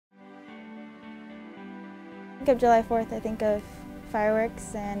think of July 4th, I think of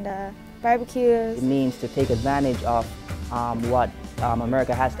fireworks and barbecues. It means to take advantage of what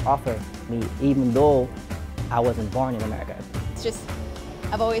America has to offer me, even though I wasn't born in America. It's just,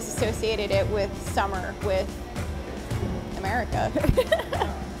 I've always associated it with summer, with America.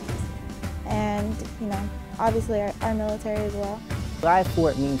 And, you know, obviously our military as well. July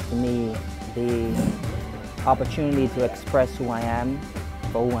 4th means to me the opportunity to express who I am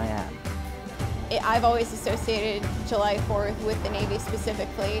for who I am. I've always associated July 4th with the Navy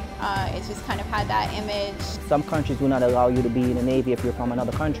specifically. It's just kind of had that image. Some countries will not allow you to be in the Navy if you're from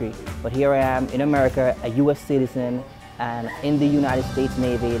another country, but here I am in America, a U.S. citizen, and in the United States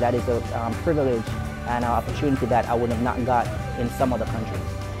Navy. That is a privilege and an opportunity that I would have not got in some other countries.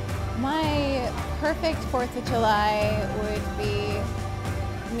 My perfect 4th of July would be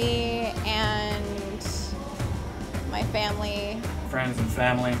me and my family. Friends and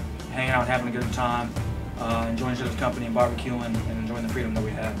family, hanging out, having a good time, enjoying each other's company and barbecuing and enjoying the freedom that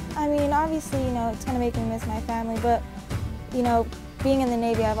we have. I mean, obviously, you know, it's going to make me miss my family, but, you know, being in the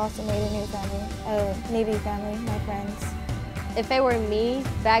Navy, I've also made a new family, a Navy family, my friends. If it were me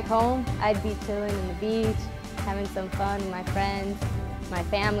back home, I'd be chilling on the beach, having some fun with my friends, my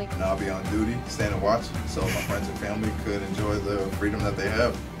family. And I'll be on duty, standing watch, so my friends and family could enjoy the freedom that they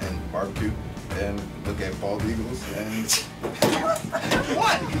have and barbecue and look at bald eagles and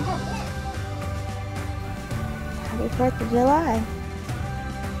Happy 4th of July.